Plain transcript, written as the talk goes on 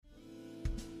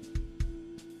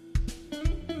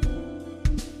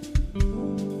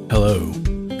Hello,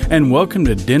 and welcome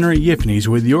to Dinner at Yiffany's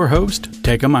with your host,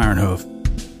 Tecum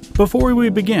Ironhoof. Before we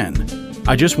begin,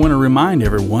 I just want to remind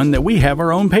everyone that we have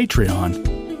our own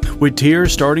Patreon. With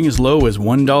tiers starting as low as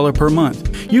 $1 per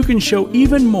month, you can show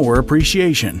even more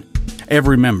appreciation.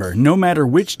 Every member, no matter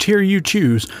which tier you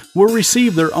choose, will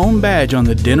receive their own badge on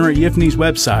the Dinner at Yiffany's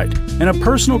website and a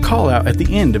personal call-out at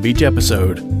the end of each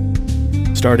episode.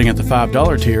 Starting at the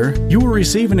 $5 tier, you will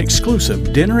receive an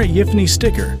exclusive Dinner at Yiffany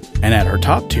sticker, and at our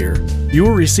top tier, you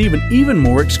will receive an even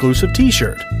more exclusive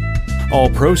t-shirt. All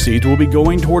proceeds will be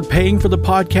going toward paying for the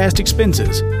podcast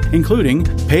expenses, including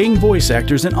paying voice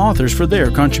actors and authors for their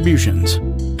contributions.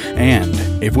 And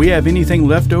if we have anything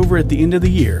left over at the end of the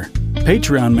year,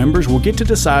 Patreon members will get to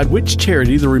decide which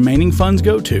charity the remaining funds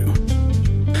go to.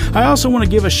 I also want to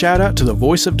give a shout out to the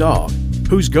Voice of Dog,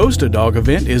 whose Ghost of Dog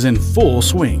event is in full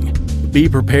swing. Be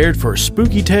prepared for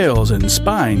spooky tales and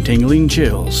spine-tingling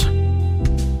chills.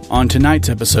 On tonight's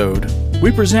episode,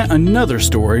 we present another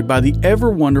story by the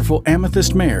ever-wonderful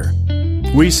Amethyst Mare.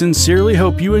 We sincerely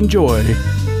hope you enjoy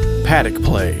Paddock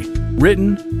Play,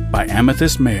 written by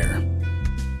Amethyst Mare.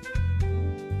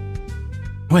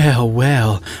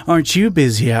 Well, aren't you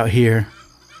busy out here?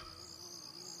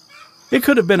 It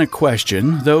could have been a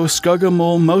question, though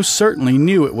Skuggamule most certainly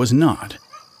knew it was not.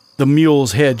 The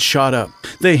mule's head shot up,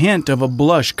 the hint of a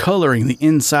blush coloring the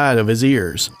inside of his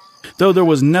ears, though there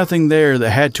was nothing there that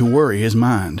had to worry his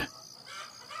mind.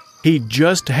 He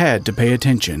just had to pay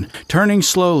attention, turning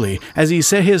slowly as he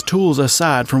set his tools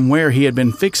aside from where he had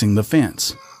been fixing the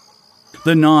fence.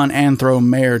 The non-anthro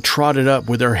mare trotted up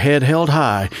with her head held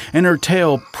high and her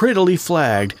tail prettily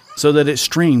flagged so that it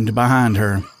streamed behind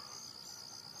her.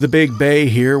 The big bay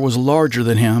here was larger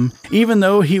than him, even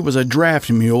though he was a draft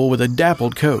mule with a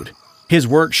dappled coat, his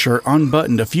work shirt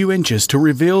unbuttoned a few inches to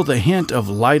reveal the hint of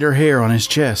lighter hair on his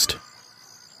chest.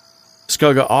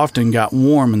 Skugga often got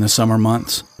warm in the summer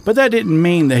months, but that didn't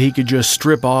mean that he could just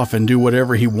strip off and do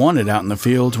whatever he wanted out in the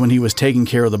fields when he was taking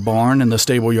care of the barn and the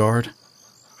stable yard.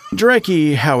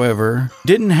 Drecky, however,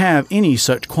 didn't have any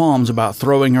such qualms about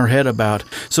throwing her head about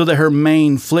so that her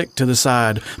mane flicked to the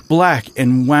side, black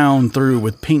and wound through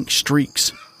with pink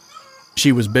streaks.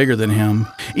 She was bigger than him,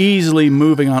 easily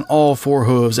moving on all four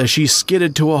hooves as she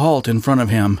skidded to a halt in front of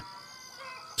him.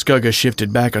 Skugga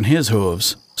shifted back on his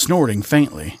hooves, snorting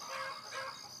faintly.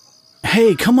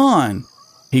 "Hey, come on,"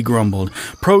 he grumbled,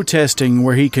 protesting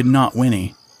where he could not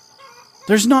whinny.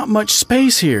 "There's not much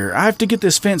space here. I have to get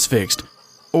this fence fixed.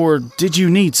 Or did you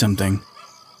need something?"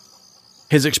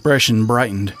 His expression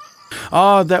brightened.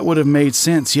 That would have made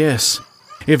sense, yes.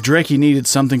 If Drecky needed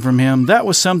something from him, that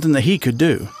was something that he could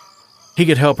do. He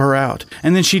could help her out,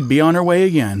 and then she'd be on her way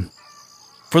again.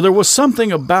 For there was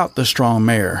something about the strong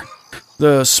mare,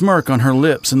 the smirk on her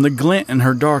lips and the glint in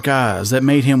her dark eyes that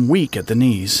made him weak at the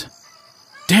knees.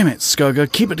 "Damn it, Skugga,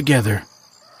 keep it together."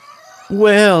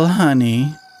 "Well,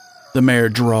 honey," the mare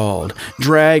drawled,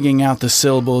 dragging out the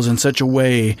syllables in such a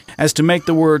way as to make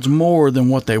the words more than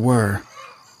what they were.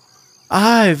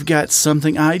 "I've got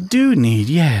something I do need,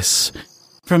 yes,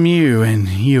 from you and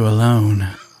you alone."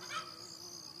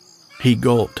 He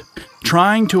gulped,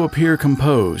 trying to appear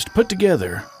composed, put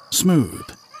together, smooth.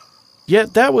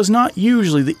 Yet that was not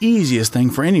usually the easiest thing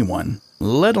for anyone,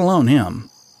 let alone him.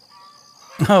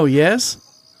 "Oh, yes?"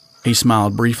 He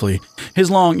smiled briefly, his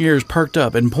long ears perked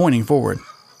up and pointing forward.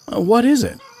 "What is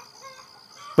it?"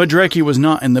 But Drecky was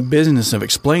not in the business of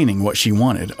explaining what she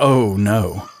wanted. Oh,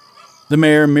 no. The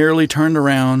mare merely turned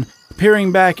around,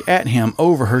 peering back at him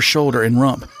over her shoulder and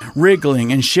rump,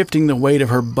 wriggling and shifting the weight of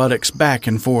her buttocks back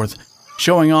and forth,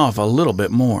 showing off a little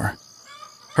bit more.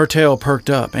 Her tail perked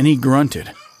up, and he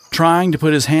grunted, trying to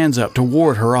put his hands up to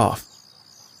ward her off.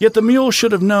 Yet the mule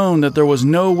should have known that there was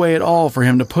no way at all for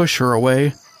him to push her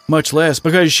away, much less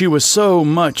because she was so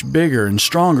much bigger and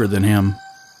stronger than him.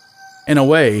 In a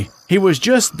way, he was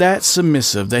just that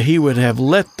submissive that he would have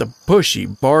let the pushy,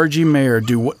 bargy mare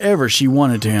do whatever she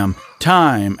wanted to him,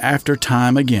 time after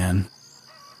time again.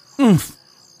 "Oomph,"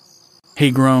 he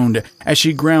groaned as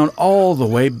she ground all the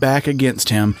way back against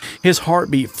him, his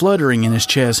heartbeat fluttering in his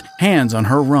chest, hands on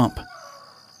her rump.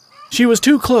 She was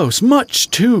too close,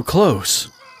 much too close.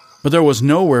 But there was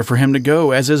nowhere for him to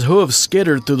go as his hooves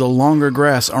skittered through the longer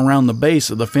grass around the base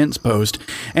of the fence post,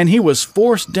 and he was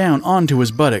forced down onto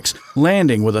his buttocks,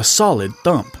 landing with a solid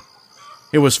thump.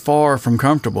 It was far from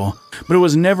comfortable, but it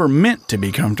was never meant to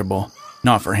be comfortable.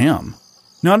 Not for him.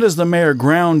 Not as the mare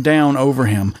ground down over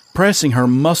him, pressing her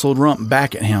muscled rump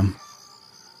back at him.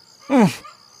 "Oh,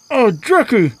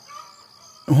 Drecky!"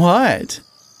 "What?"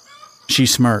 She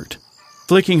smirked.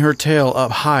 flicking her tail up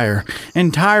higher,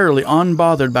 entirely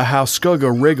unbothered by how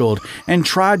Skugga wriggled and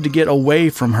tried to get away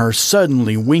from her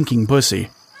suddenly winking pussy.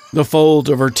 The folds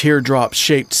of her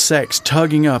teardrop-shaped sex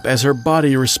tugging up as her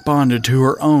body responded to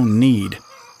her own need.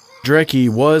 Dreki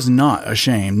was not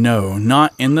ashamed, no,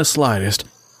 not in the slightest,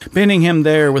 pinning him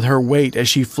there with her weight as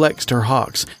she flexed her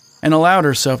hocks and allowed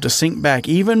herself to sink back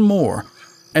even more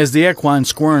as the equine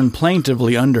squirmed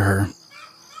plaintively under her.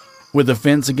 With the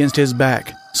fence against his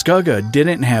back, Skugga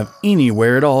didn't have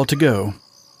anywhere at all to go,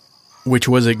 which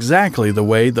was exactly the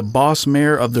way the boss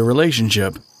mare of the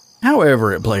relationship,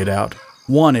 however it played out,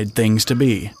 wanted things to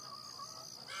be.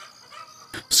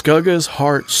 Skugga's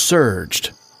heart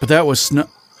surged, but that was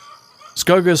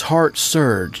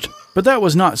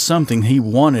not something he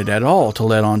wanted at all to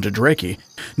let on to Dreki,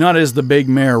 not as the big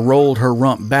mare rolled her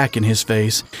rump back in his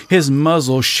face, his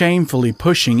muzzle shamefully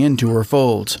pushing into her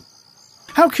folds.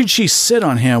 How could she sit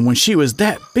on him when she was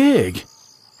that big?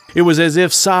 It was as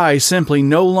if size simply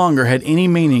no longer had any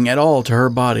meaning at all to her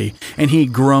body, and he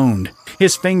groaned,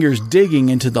 his fingers digging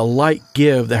into the light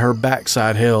give that her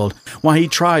backside held, while he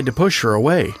tried to push her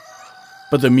away.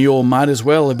 But the mule might as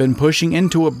well have been pushing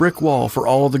into a brick wall for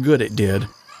all the good it did.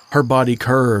 Her body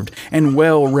curved and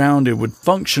well-rounded with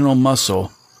functional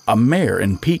muscle, a mare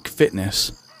in peak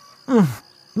fitness.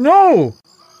 No!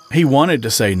 He wanted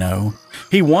to say no.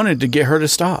 He wanted to get her to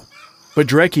stop. But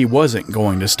Dreki wasn't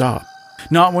going to stop.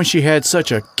 Not when she had such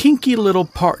a kinky little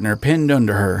partner pinned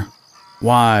under her.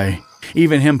 Why,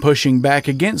 even him pushing back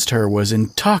against her was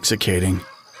intoxicating.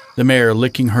 The mare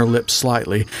licking her lips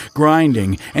slightly,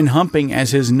 grinding and humping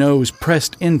as his nose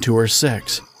pressed into her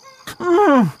sex.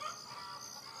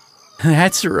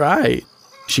 That's right,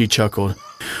 she chuckled.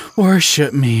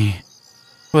 Worship me.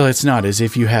 Well, it's not as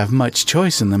if you have much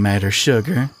choice in the matter,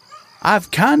 sugar.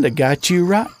 I've kinda got you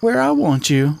right where I want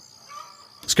you.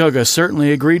 Skugga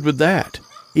certainly agreed with that,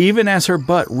 even as her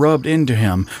butt rubbed into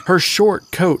him, her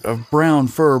short coat of brown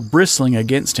fur bristling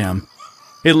against him.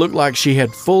 It looked like she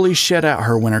had fully shed out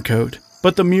her winter coat,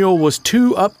 but the mule was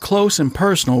too up close and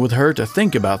personal with her to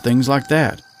think about things like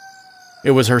that.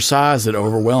 It was her size that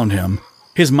overwhelmed him,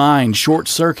 his mind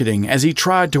short-circuiting as he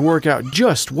tried to work out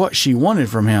just what she wanted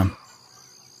from him.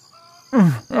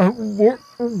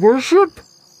 Worship?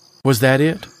 Was that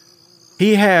it?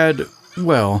 He had,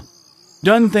 well,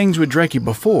 done things with Dreki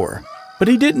before, but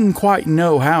he didn't quite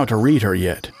know how to read her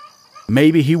yet.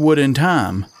 Maybe he would in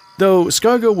time, though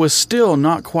Skugga was still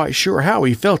not quite sure how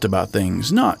he felt about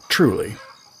things, not truly.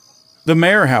 The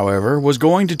mare, however, was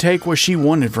going to take what she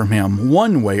wanted from him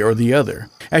one way or the other,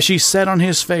 as she sat on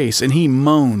his face and he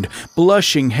moaned,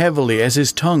 blushing heavily as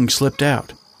his tongue slipped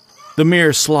out. The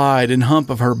mere slide and hump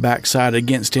of her backside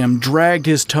against him dragged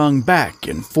his tongue back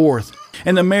and forth,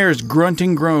 and the mare's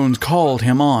grunting groans called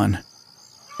him on.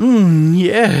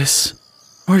 Yes.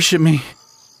 Worship me.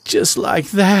 Just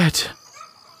like that.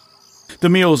 The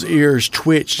mule's ears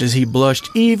twitched as he blushed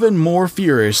even more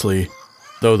furiously,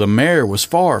 though the mare was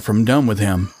far from done with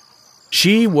him.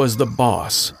 She was the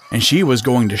boss, and she was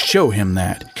going to show him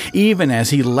that, even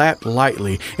as he lapped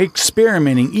lightly,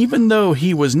 experimenting even though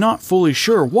he was not fully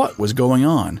sure what was going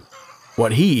on,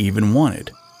 what he even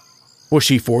wanted. Was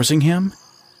she forcing him?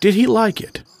 Did he like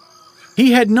it?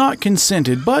 He had not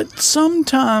consented, but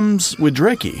sometimes with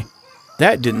Dreki,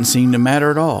 that didn't seem to matter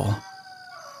at all.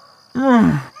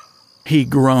 He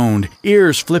groaned,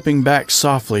 ears flipping back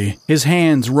softly, his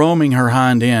hands roaming her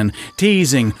hind end,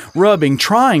 teasing, rubbing,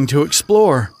 trying to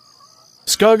explore.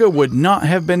 Skugga would not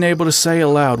have been able to say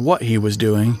aloud what he was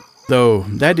doing, though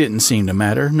that didn't seem to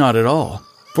matter, not at all,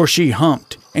 for she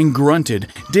humped and grunted,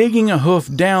 digging a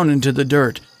hoof down into the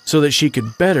dirt so that she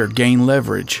could better gain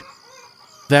leverage.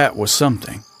 That was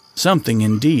something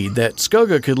indeed that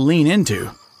Skugga could lean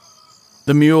into.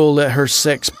 The mule let her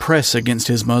sex press against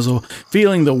his muzzle,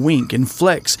 feeling the wink and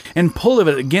flex and pull of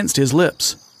it against his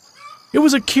lips. It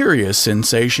was a curious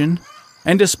sensation,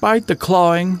 and despite the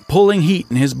clawing, pulling heat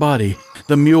in his body,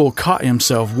 the mule caught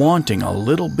himself wanting a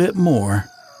little bit more.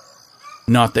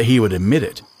 Not that he would admit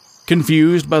it,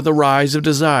 confused by the rise of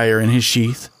desire in his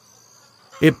sheath.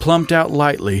 It plumped out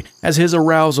lightly as his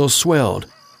arousal swelled,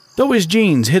 though his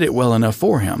genes hid it well enough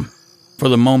for him. For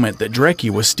the moment that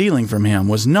Dreki was stealing from him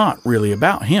was not really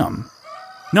about him.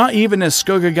 Not even as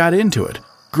Skugga got into it,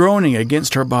 groaning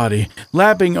against her body,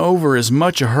 lapping over as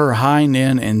much of her hind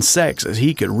end and sex as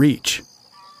he could reach.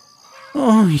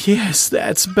 Oh, yes,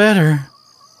 that's better,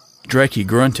 Dreki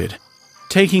grunted,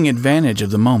 taking advantage of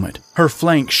the moment, her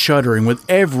flanks shuddering with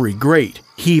every great,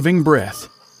 heaving breath.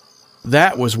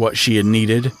 That was what she had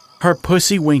needed, her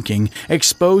pussy winking,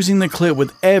 exposing the clit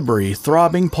with every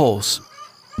throbbing pulse.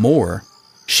 More.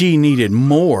 She needed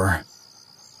more.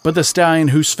 But the stallion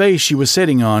whose face she was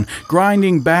sitting on,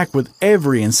 grinding back with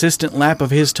every insistent lap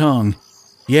of his tongue,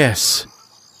 yes,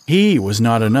 he was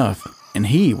not enough, and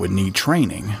he would need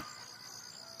training.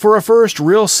 For a first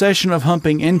real session of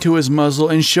humping into his muzzle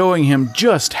and showing him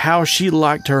just how she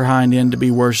liked her hind end to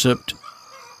be worshipped,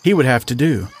 he would have to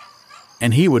do,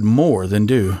 and he would more than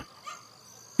do.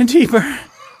 "Deeper,"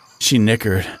 she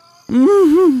nickered.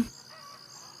 "Mm-hmm."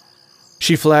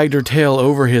 She flagged her tail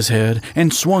over his head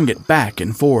and swung it back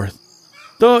and forth,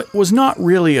 though it was not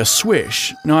really a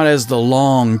swish, not as the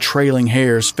long, trailing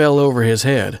hairs fell over his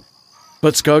head.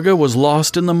 But Skugga was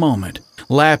lost in the moment,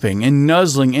 lapping and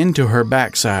nuzzling into her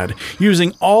backside,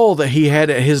 using all that he had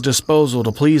at his disposal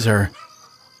to please her.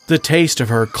 The taste of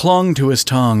her clung to his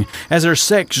tongue as her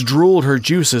sex drooled her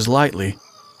juices lightly,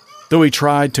 though he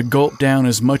tried to gulp down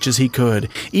as much as he could,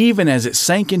 even as it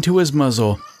sank into his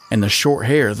muzzle and the short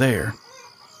hair there.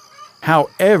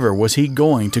 However was he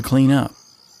going to clean up?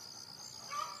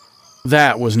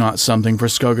 That was not something for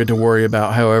Skugga to worry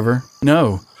about, however.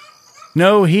 No,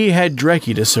 he had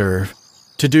Drecky to serve,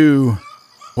 to do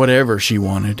whatever she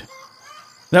wanted.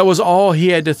 That was all he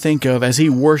had to think of as he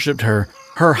worshipped her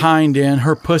hind end,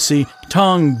 her pussy,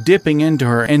 tongue dipping into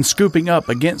her and scooping up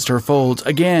against her folds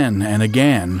again and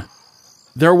again.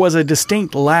 There was a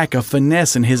distinct lack of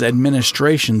finesse in his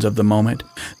administrations of the moment,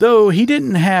 though he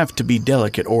didn't have to be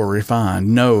delicate or refined,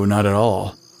 no, not at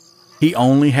all. He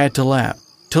only had to lap,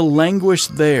 to languish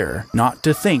there, not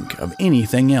to think of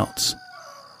anything else.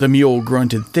 The mule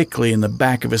grunted thickly in the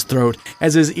back of his throat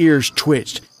as his ears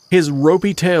twitched, his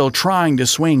ropey tail trying to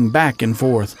swing back and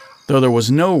forth, though there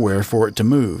was nowhere for it to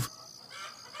move.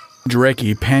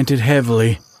 Drecky panted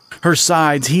heavily, her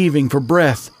sides heaving for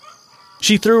breath.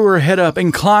 She threw her head up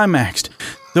and climaxed,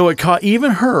 though it caught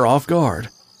even her off guard.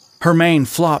 Her mane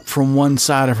flopped from one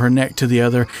side of her neck to the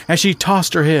other as she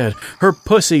tossed her head, her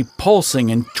pussy pulsing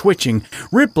and twitching,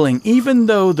 rippling even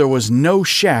though there was no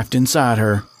shaft inside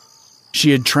her.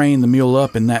 She had trained the mule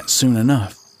up in that soon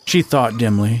enough, she thought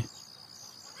dimly.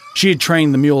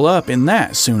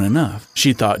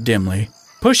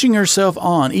 Pushing herself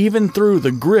on even through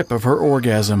the grip of her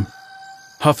orgasm.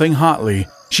 Huffing hotly,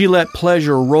 she let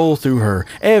pleasure roll through her,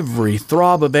 every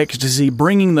throb of ecstasy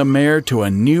bringing the mare to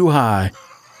a new high,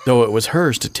 though it was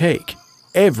hers to take,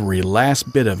 every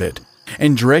last bit of it,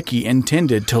 and Drecky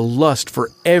intended to lust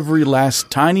for every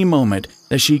last tiny moment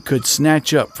that she could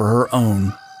snatch up for her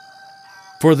own.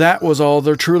 For that was all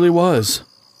there truly was,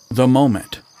 the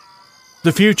moment.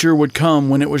 The future would come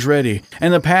when it was ready,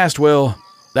 and the past, well,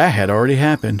 that had already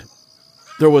happened.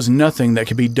 There was nothing that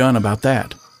could be done about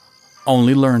that,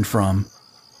 only learned from.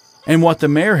 And what the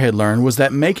mare had learned was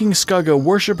that making Skugga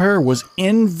worship her was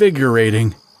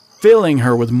invigorating, filling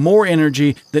her with more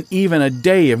energy than even a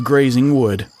day of grazing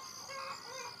would.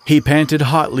 He panted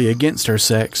hotly against her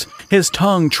sex, his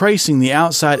tongue tracing the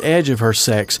outside edge of her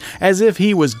sex as if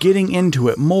he was getting into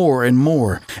it more and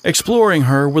more, exploring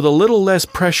her with a little less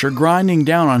pressure grinding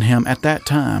down on him at that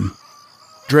time.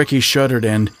 Drecky shuddered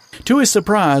and, to his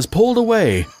surprise, pulled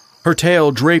away, her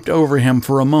tail draped over him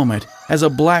for a moment as a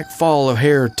black fall of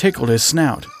hair tickled his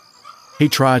snout. He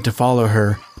tried to follow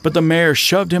her, but the mare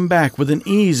shoved him back with an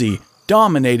easy,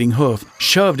 dominating hoof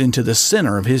shoved into the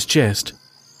center of his chest.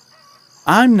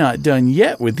 "I'm not done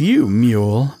yet with you,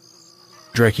 mule."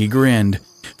 Drecky grinned,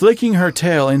 flicking her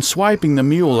tail and swiping the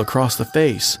mule across the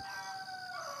face.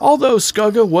 Although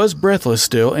Skugga was breathless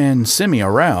still and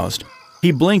semi-aroused,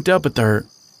 he blinked up at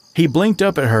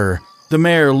her, the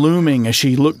mare looming as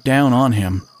she looked down on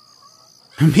him.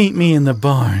 "Meet me in the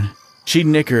barn," she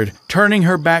nickered, turning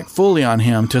her back fully on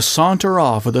him to saunter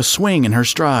off with a swing in her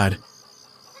stride.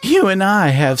 "You and I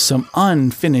have some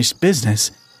unfinished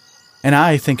business, and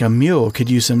I think a mule could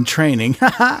use some training, ha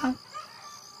ha!"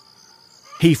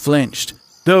 He flinched,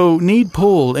 though kneed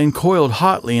pulled and coiled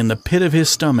hotly in the pit of his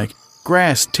stomach,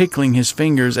 grass tickling his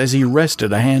fingers as he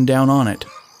rested a hand down on it.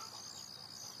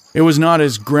 It was not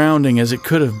as grounding as it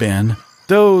could have been,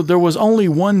 though there was only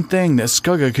one thing that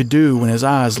Skugga could do when his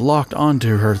eyes locked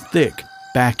onto her thick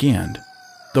back end,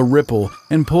 the ripple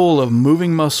and pull of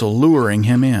moving muscle luring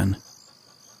him in.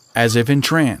 As if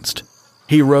entranced,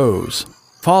 he rose,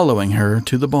 following her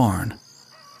to the barn.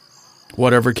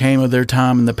 Whatever came of their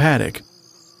time in the paddock,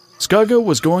 Skugga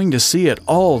was going to see it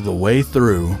all the way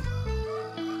through.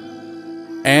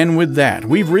 And with that,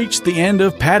 we've reached the end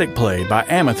of Paddock Play by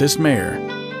Amethyst Mare.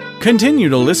 Continue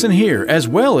to listen here, as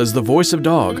well as The Voice of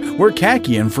Dog, where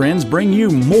Khaki and friends bring you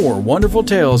more wonderful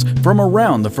tales from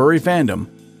around the furry fandom.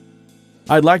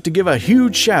 I'd like to give a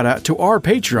huge shout out to our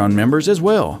Patreon members as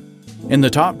well. In the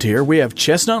top tier, we have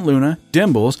Chestnut Luna,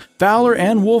 Dimbles, Fowler,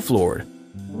 and Wolflord.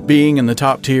 Being in the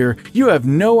top tier, you have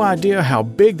no idea how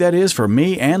big that is for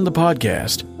me and the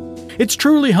podcast. It's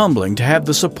truly humbling to have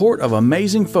the support of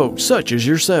amazing folks such as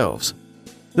yourselves.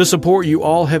 The support you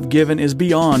all have given is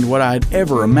beyond what I had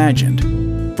ever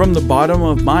imagined. From the bottom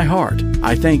of my heart,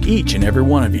 I thank each and every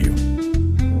one of you.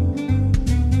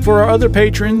 For our other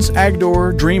patrons,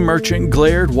 Agdor, Dream Merchant,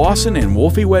 Glared, Wasson, and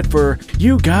Wolfie Wetfur,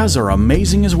 you guys are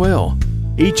amazing as well.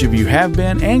 Each of you have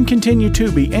been and continue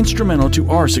to be instrumental to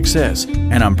our success,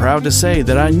 and I'm proud to say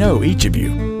that I know each of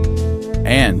you.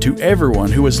 And to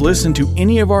everyone who has listened to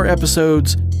any of our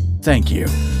episodes, thank you.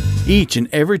 Each and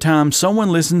every time someone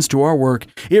listens to our work,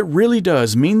 it really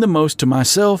does mean the most to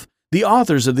myself, the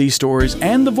authors of these stories,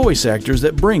 and the voice actors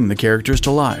that bring the characters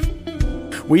to life.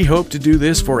 We hope to do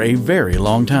this for a very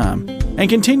long time, and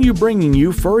continue bringing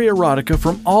you furry erotica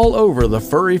from all over the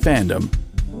furry fandom.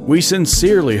 We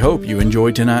sincerely hope you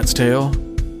enjoyed tonight's tale.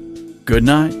 Good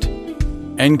night,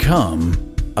 and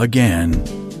come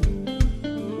again.